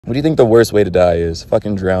What do you think the worst way to die is?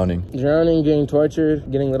 Fucking drowning. Drowning, getting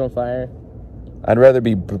tortured, getting lit on fire. I'd rather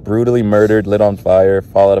be brutally murdered, lit on fire,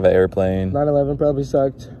 fall out of an airplane. 9/11 probably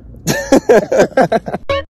sucked.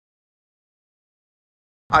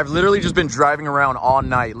 I've literally just been driving around all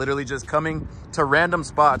night, literally just coming to random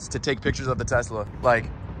spots to take pictures of the Tesla. Like,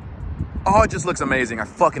 oh, it just looks amazing. I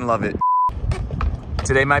fucking love it.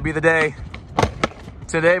 Today might be the day.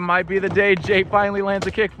 Today might be the day Jay finally lands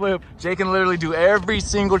a kickflip. Jay can literally do every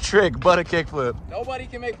single trick but a kickflip. Nobody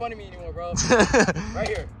can make fun of me anymore, bro. Right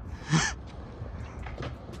here.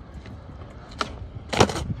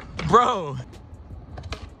 Bro.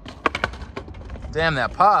 Damn,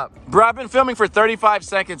 that pop. Bro, I've been filming for 35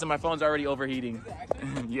 seconds and my phone's already overheating.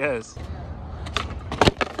 Yes.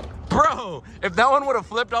 Bro, if that one would have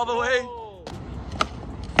flipped all the way.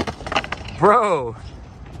 Bro.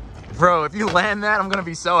 Bro, if you land that, I'm gonna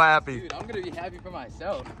be so happy. Dude, I'm gonna be happy for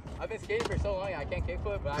myself. I've been skating for so long, I can't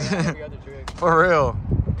kickflip, but I got every other trick. For real.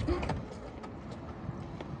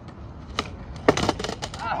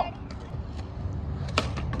 Ow.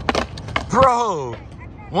 Bro,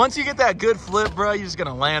 once you get that good flip, bro, you're just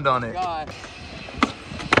gonna land on it. God.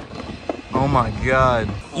 Oh my God.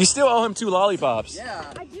 You still owe him 2 lollipops. Yeah.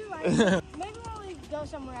 I do. Maybe when we go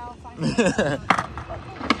somewhere, I'll find it.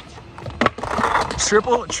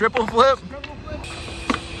 Triple flip?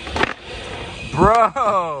 Bro.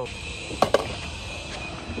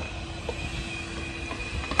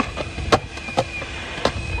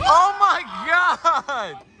 Oh my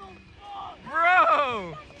God.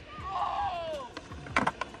 Bro.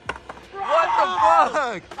 What the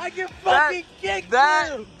fuck? I can fucking kick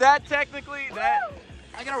that technically,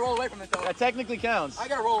 I gotta roll away from this though. that technically counts. I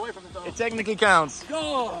gotta roll away from this though. It technically counts.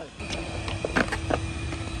 God.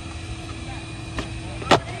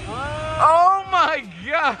 Oh my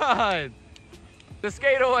God! The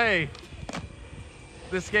skate away.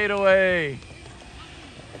 The skate away.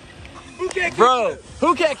 Who can't kick Bro, flip?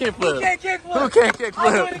 who can't kick flip? Who can't kick flip? Who can't kick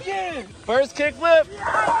I'll do flip? it again. First kick flip?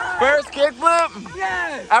 First kick flip?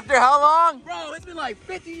 Yes. After how long? Bro, it's been like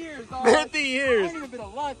 50 years, dog. 50 I years. ain't even been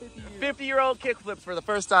alive 50 years. 50-year-old kick flip for the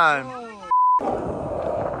first time.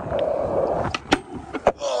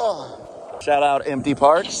 Oh. Shout out Empty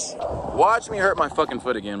Parks. Watch me hurt my fucking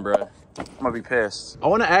foot again, bro. I'm gonna be pissed. I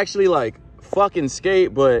wanna actually like fucking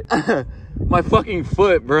skate, but my fucking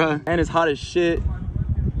foot, bro. And it's hot as shit.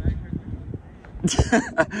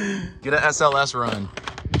 Get an SLS run.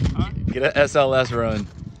 Huh? Get an SLS run.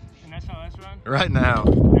 An SLS run? Right now.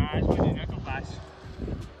 Nah, I just want to do knuckle class.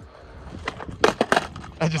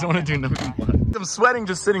 I just want to do number 1. I'm sweating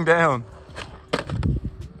just sitting down.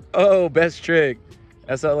 Oh, best trick.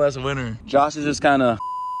 SLS winner. Josh is just kind of.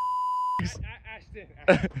 Ashton.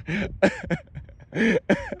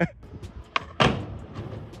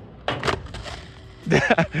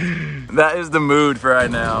 That is the mood for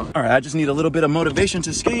right now. All right, I just need a little bit of motivation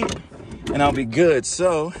to skate and I'll be good.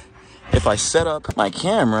 So if I set up my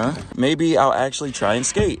camera, maybe I'll actually try and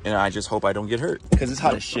skate. And I just hope I don't get hurt because it's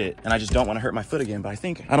hot as shit. And I just don't want to hurt my foot again, but I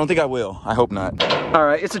don't think I will. I hope not. All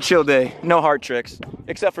right, it's a chill day. No hard tricks,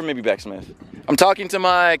 except for maybe Becksmith. I'm talking to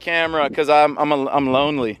my camera because I'm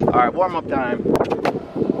lonely. All right, warm up time.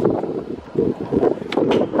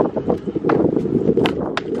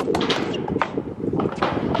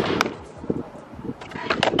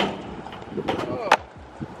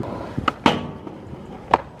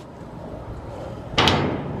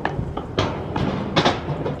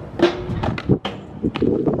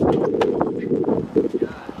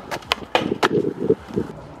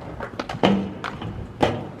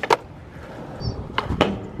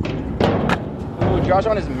 Josh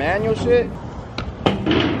on his manual shit.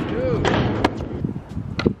 Dude.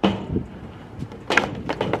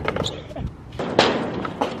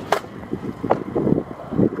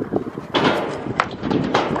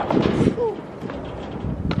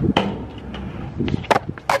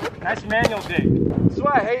 That's manual dick. That's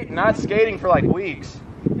why I hate not skating for like weeks.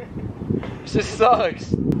 It just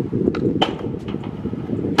sucks.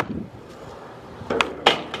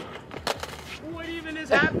 What even is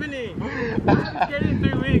happening? I'm skating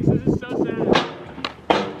 3 weeks. This is so sad.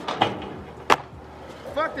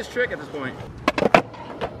 Fuck this trick at this point.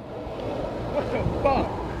 What the fuck?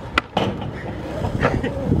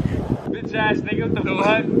 Bitch ass nigga, what the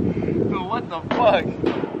fuck? What the fuck?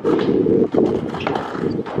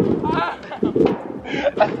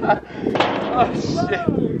 Oh shit.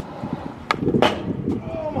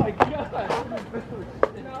 Oh my god.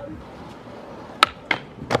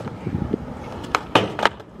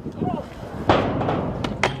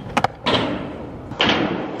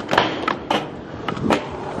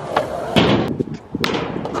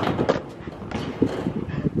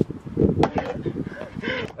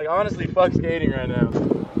 honestly, fuck skating right now.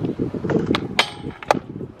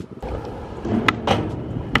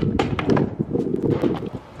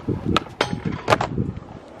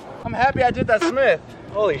 I'm happy I did that Smith.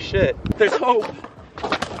 Holy shit. There's hope.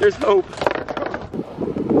 There's hope.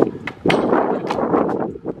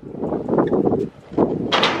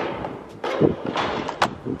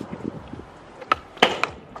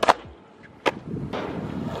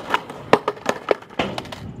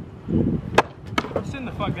 I'm sitting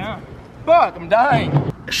the fuck down. Fuck, I'm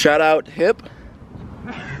dying. Shout out hip.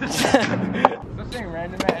 Let's saying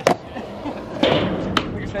random ass shit.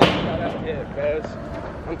 Like I said, shout out hip, guys.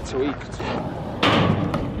 I'm tweaked.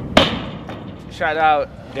 Shout out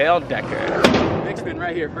Dale Decker. Big spin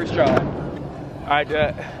right here, first try. Alright,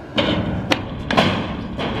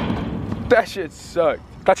 that shit sucked.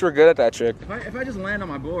 Thought you were good at that trick. If I just land on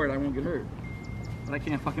my board, I won't get hurt. But I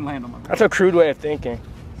can't fucking land on my board. That's a crude way of thinking.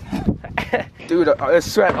 Dude, there's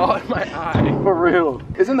sweat all in my eye. For real.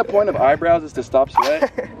 Isn't the point of eyebrows is to stop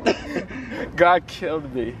sweat? God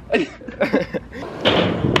killed me.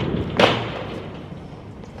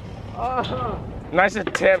 Nice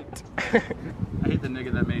attempt. I hate the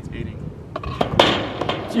nigga that made skating.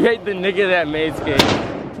 You hate the nigga that made skating.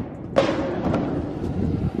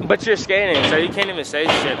 But you're skating, so you can't even say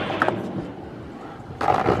shit like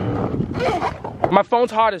that. My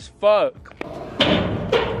phone's hot as fuck.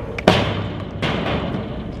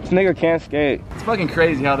 This nigga can't skate. It's fucking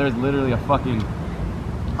crazy how there's literally a fucking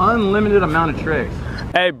unlimited amount of tricks.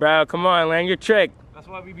 Hey, bro, come on, land your trick. That's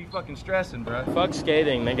why we be fucking stressing, bro. Fuck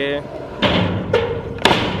skating, nigga.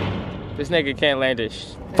 This nigga can't land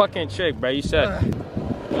this fucking trick, bro. You suck. I'm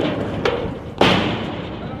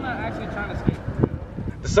not actually trying to skate.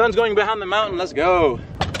 The sun's going behind the mountain. Let's go.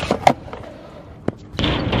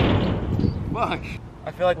 Fuck.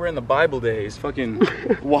 I feel like we're in the Bible days. Fucking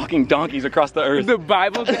walking donkeys across the earth. The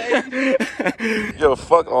Bible days? Yo,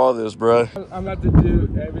 fuck all this, bro. I'm about to do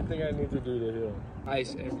everything I need to do to heal.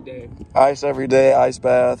 Ice every day. Ice every day, ice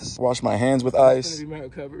baths. Wash my hands with ice. It's gonna be my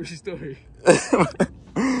recovery story.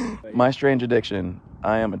 My strange addiction.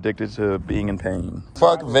 I am addicted to being in pain.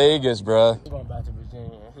 Fuck Vegas, bruh. I'm going back to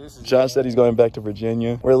Virginia. Josh said he's going back to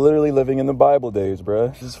Virginia. We're literally living in the Bible days,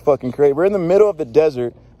 bruh. This is fucking crazy. We're in the middle of the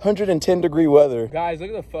desert, 110-degree weather. Guys, look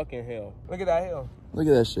at the fucking hill. Look at that hill. Look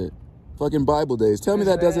at that shit. Fucking Bible days. Tell me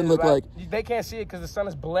that doesn't look like... They can't see it because the sun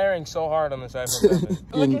is blaring so hard on the side.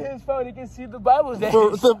 Look at his phone. He can see the Bible days.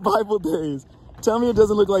 The Bible days. Tell me it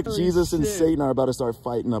doesn't look like Jesus and Satan are about to start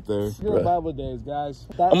fighting up there. The Bible days, guys.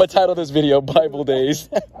 I'm gonna title this video Bible Days.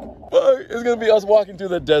 It's gonna be us walking through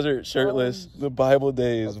the desert shirtless. The Bible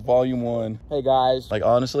Days, Volume 1. Hey, guys. Like,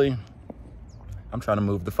 honestly, I'm trying to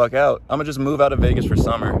move the fuck out. I'm gonna just move out of Vegas for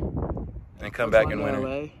summer and come back in winter.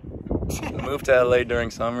 LA. Move to LA during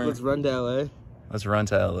summer. Let's run to LA. Let's run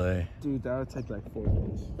to LA. Dude, that would take like 4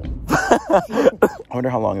 days. I wonder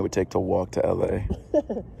how long it would take to walk to LA.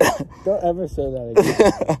 Don't ever say that again.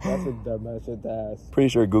 That's a dumbass shit to ask. Pretty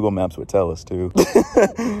sure Google Maps would tell us too.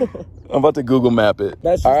 I'm about to Google map it.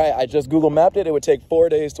 All right, I just Google mapped it. It would take 4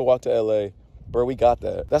 days to walk to LA. Bro, we got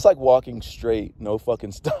that. That's like walking straight, no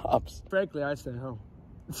fucking stops. Frankly, I stay home.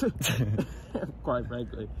 Quite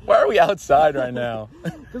frankly. Why are we outside right now?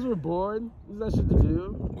 Because we're bored. There's that shit to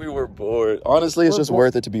do. We were bored. Honestly, it's just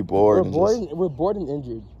worth it to be bored. We're bored and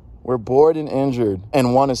injured. We're bored and injured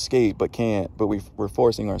and want to skate but can't. But we're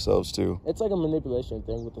forcing ourselves to. It's like a manipulation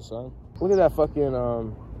thing with the sun. Look at that fucking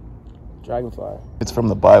dragonfly. It's from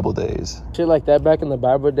the Bible days. Shit like that back in the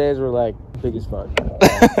Bible days were like big as fuck.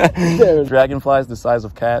 Dragonflies the size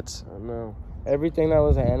of cats. I know. Everything that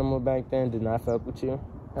was an animal back then did not fuck with you.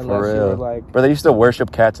 For real. You were like... Bro, they used to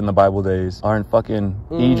worship cats in the Bible days. Or in fucking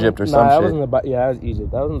Egypt or some that shit. Was that was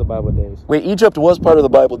Egypt. That was in the Bible days. Wait, Egypt was part of the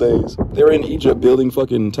Bible days. They were in Egypt building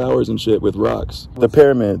fucking towers and shit with rocks. The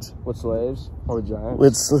pyramids. With slaves? Or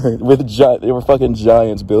giants? They were fucking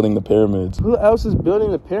giants building the pyramids. Who else is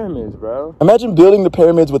building the pyramids, bro? Imagine building the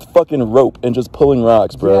pyramids with fucking rope and just pulling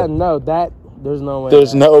rocks, bro. Yeah, no, there's no way.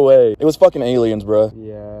 There's no way. It was fucking aliens, bro.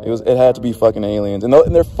 Yeah. It had to be fucking aliens. And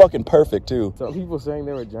they're fucking perfect, too. Some people saying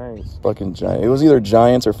they were giants. Fucking giant. It was either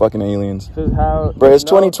giants or fucking aliens. How, bro, it's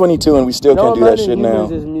 2022 and we still can't do that shit now.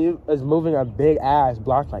 Is moving a big ass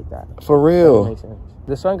block like that. For real. That makes sense.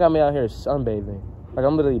 The sun got me out here sunbathing. Like,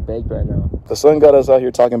 I'm literally baked right now. The sun got us out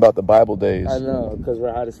here talking about the Bible days. I know, because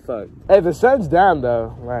we're hot as fuck. Hey, the sun's down,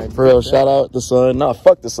 though. Like, for real, shout out the sun. Nah,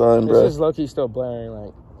 fuck the sun, bro. It's just low-key still blaring,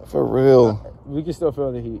 like. For real. We can still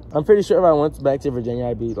feel the heat. I'm pretty sure if I went back to Virginia,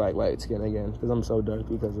 I'd be like light skin again because I'm so dark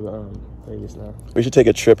because of Vegas now. We should take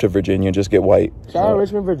a trip to Virginia and just get white. Shout out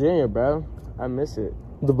Richmond, Virginia, bro. I miss it.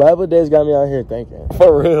 The Bible days got me out here thinking.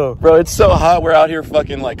 For real. Bro, it's so hot. We're out here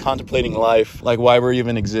fucking like contemplating life. Like why we're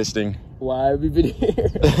even existing. Why have we been here?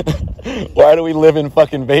 Why do we live in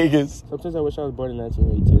fucking Vegas? Sometimes I wish I was born in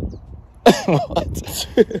 1982.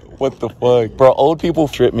 What? What the fuck? Bro, old people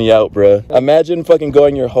trip me out, bro. Imagine fucking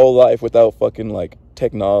going your whole life without fucking like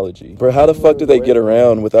technology. Bro, how the fuck do they get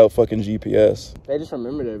around without fucking GPS? They just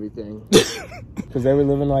remembered everything. Because they were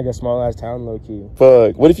living in like a small ass town, low key.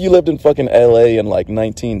 Fuck. What if you lived in fucking LA in like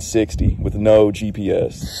 1960 with no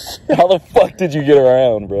GPS? How the fuck did you get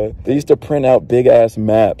around, bro? They used to print out big ass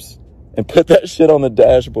maps and put that shit on the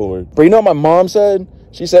dashboard. Bro, you know what my mom said?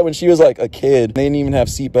 She said when she was like a kid, they didn't even have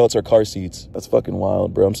seatbelts or car seats. That's fucking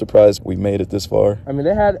wild, bro. I'm surprised we made it this far. I mean,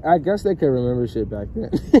 I guess they could remember shit back then.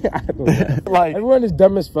 I don't know. Like, everyone is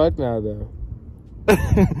dumb as fuck now, though.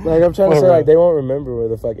 Like, I'm trying to say, like, they won't remember where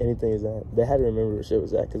the fuck anything is at. They had to remember where shit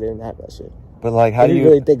was at because they didn't have that shit. But like, how do you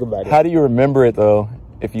really think about it? How do you remember it though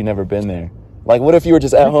if you've never been there? Like, what if you were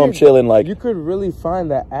just at home chilling? Like, you could really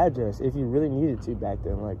find that address if you really needed to back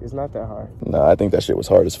then. Like, it's not that hard. No, I think that shit was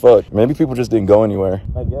hard as fuck. Maybe people just didn't go anywhere.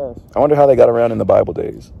 I guess. I wonder how they got around in the Bible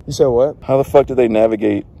days. You said what? How the fuck did they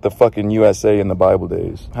navigate the fucking USA in the Bible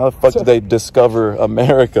days? How the fuck did they discover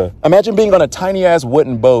America? Imagine being on a tiny ass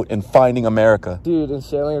wooden boat and finding America. Dude, and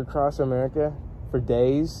sailing across America for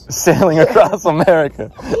days. Sailing across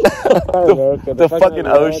America. the fucking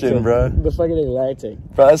ocean, bro. The fucking Atlantic.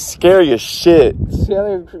 Bro, that's scary as shit.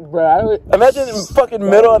 Sailing, bro. Imagine in fucking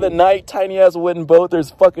middle of the night, tiny ass wooden boat.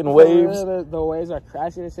 There's fucking waves. The waves are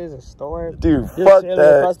crashing. It says a storm. Dude, You're fuck sailing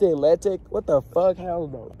that. across the Atlantic. What the fuck? Hell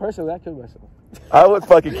no. Personally, I killed myself. I would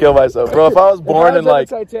fucking kill myself, bro. If I was born in like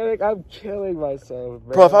Titanic, I'm killing myself,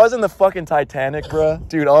 bro. Bro, if I was in the fucking Titanic, bro,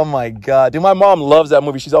 dude, oh my god, dude, my mom loves that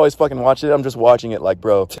movie. She's always fucking watching it. I'm just watching it like,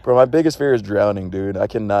 bro, my biggest fear is drowning, dude. I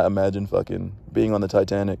cannot imagine fucking being on the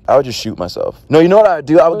Titanic. I would just shoot myself. No, you know what I would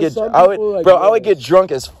do? I would get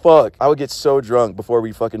drunk as fuck. I would get so drunk before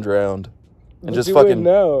we fucking drowned. And just fucking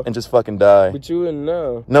die. But you wouldn't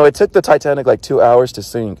know. No, it took the Titanic like 2 hours to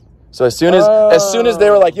sink. So as soon as they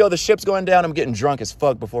were like, yo, the ship's going down, I'm getting drunk as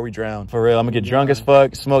fuck before we drown. For real, I'm gonna get drunk as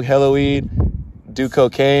fuck, smoke hella weed, do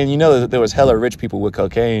cocaine. You know that there was hella rich people with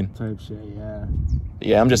cocaine. Type shit, yeah.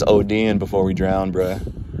 Yeah, I'm just ODing before we drown, bruh.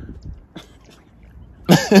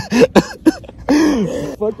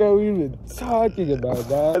 What are we even talking about,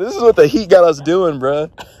 dog? This is what the heat got us doing, bruh.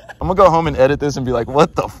 I'm gonna go home and edit this and be like,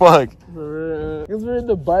 what the fuck? Because we're in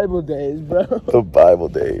the Bible days, bro. The Bible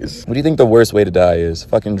days. What do you think the worst way to die is?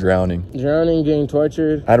 Fucking drowning. Drowning, getting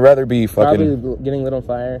tortured. I'd rather be fucking... Probably getting lit on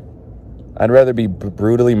fire. I'd rather be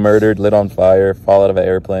brutally murdered, lit on fire, fall out of an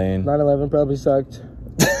airplane. 9/11 probably sucked.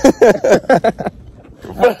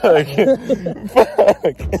 Fuck.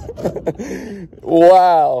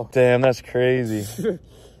 Wow. Damn, that's crazy.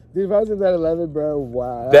 Dude, if I was in that 11, bro,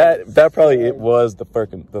 wow. That probably it was the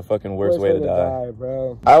fucking worst way to die,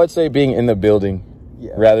 bro. I would say being in the building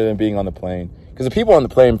rather than being on the plane. Because the people on the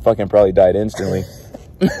plane fucking probably died instantly.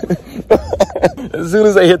 As soon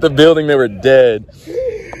as they hit the building, they were dead. This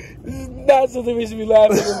is not something we should be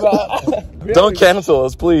laughing about. Really? Don't cancel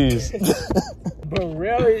us, please. But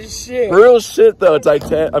really shit. Real shit, though.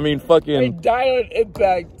 Titanic. I mean, fucking... They died on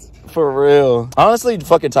impact. For real. Honestly,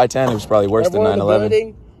 fucking Titanic was probably worse than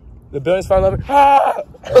 9/11. The building's falling over. Ah!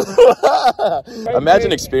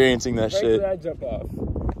 Imagine experiencing that shit. I'd jump off.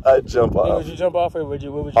 I'd jump off. Would you jump off or what would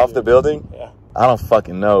you off do? The building? Yeah. I don't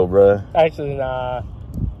fucking know, bruh. Actually, nah.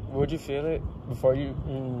 Would you feel it before you...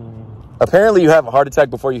 Apparently you have a heart attack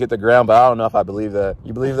before you hit the ground, but I don't know if I believe that.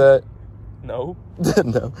 You believe that? No.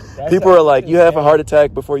 No. People are like, you have a heart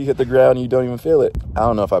attack before you hit the ground and you don't even feel it. I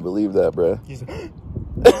don't know if I believe that, bruh.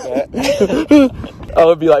 I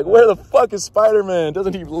would be like, where the fuck is Spider-Man?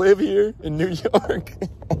 Doesn't he live here in New York?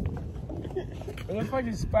 Where the fuck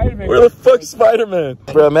is Spider-Man? Where the fuck is Spider-Man?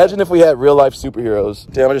 Bro, imagine if we had real life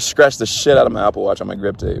superheroes. Damn, I just scratched the shit out of my Apple Watch on my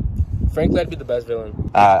grip tape. Frankly, that'd be the best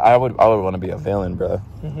villain. I would want to be a villain, bro.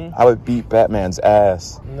 I would beat Batman's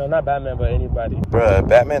ass. No, not Batman, but anybody. Bro,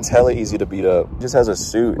 Batman's hella easy to beat up. He just has a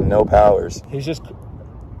suit and no powers. He's just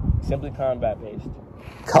simply combat-based.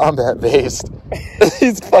 Combat-based?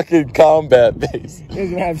 He's fucking combat-based. He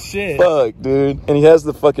doesn't have shit. Fuck, dude. And he has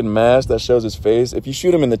the fucking mask that shows his face. If you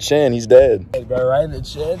shoot him in the chin, he's dead. Hey, bro, right in the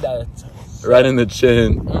chin? Right in the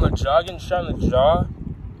chin. On the jaw, getting shot in the jaw?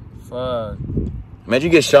 Fuck.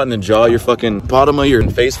 Imagine you get shot in the jaw, your fucking bottom of your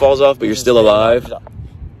face falls off, but you're still alive.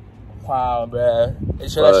 Wow, bro. They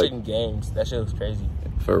show that shit in games. That shit looks crazy.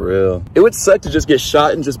 For real. It would suck to just get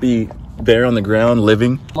shot and just be there on the ground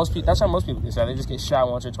living. That's how most people get shot. They just get shot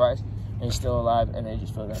once or twice and you're still alive and they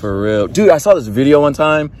just feel that. For real. Dude, I saw this video one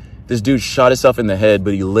time this dude shot himself in the head,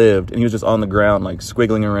 but he lived, and he was just on the ground, like,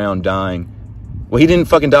 squiggling around, dying. Well, he didn't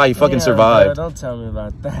fucking die. He fucking survived. Bro, don't tell me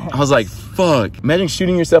about that. I was like, fuck. Imagine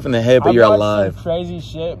shooting yourself in the head, but I've you're watched alive. Some crazy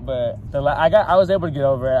shit, but I was able to get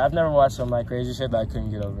over it. I've never watched some like crazy shit that I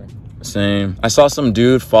couldn't get over. Same. I saw some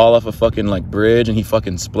dude fall off a fucking like bridge, and he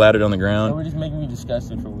fucking splattered on the ground. They were just making me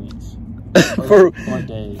disgusted for weeks. for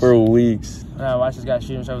days. For weeks. And I watched this guy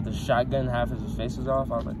shoot himself with a shotgun. Half of his face was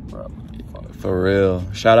off. I was like, bro. Fuck. For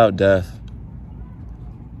real. Shout out death.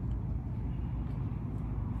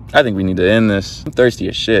 I think we need to end this. I'm thirsty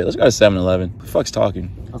as shit. Let's go to 7-Eleven. Who the fuck's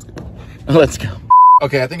talking? Let's go. Let's go.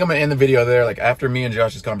 Okay, I think I'm gonna end the video there. Like, after me and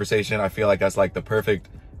Josh's conversation, I feel like that's like the perfect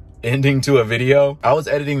ending to a video. I was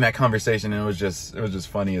editing that conversation and it was just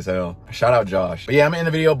funny as hell. Shout out Josh. But yeah, I'm gonna end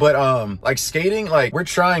the video. But like skating, like we're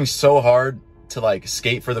trying so hard to like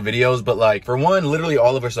skate for the videos, but like for one, literally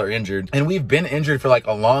all of us are injured, and we've been injured for like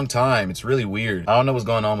a long time. It's really weird. I don't know what's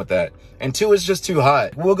going on with that. And two, it's just too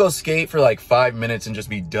hot. We'll go skate for like 5 minutes and just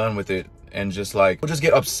be done with it, and just like we'll just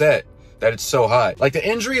get upset that it's so hot. Like the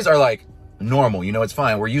injuries are like normal, you know, it's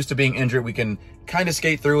fine. We're used to being injured. We can kind of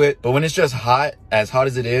skate through it, but when it's just hot, as hot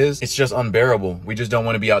as it is, it's just unbearable. We just don't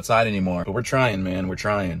want to be outside anymore. But we're trying, man. We're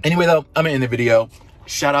trying. Anyway though, I'm gonna end the video.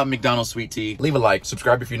 Shout out McDonald's Sweet Tea. Leave a like,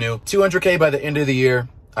 subscribe if you're new. 200K by the end of the year.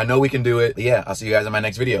 I know we can do it. But yeah, I'll see you guys in my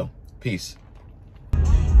next video. Peace.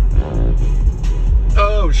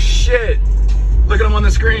 Oh shit. Look at him on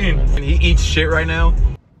the screen. And he eats shit right now.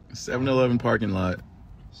 7-Eleven parking lot.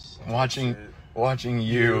 Watching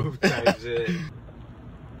you.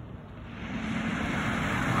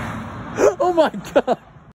 Oh my God.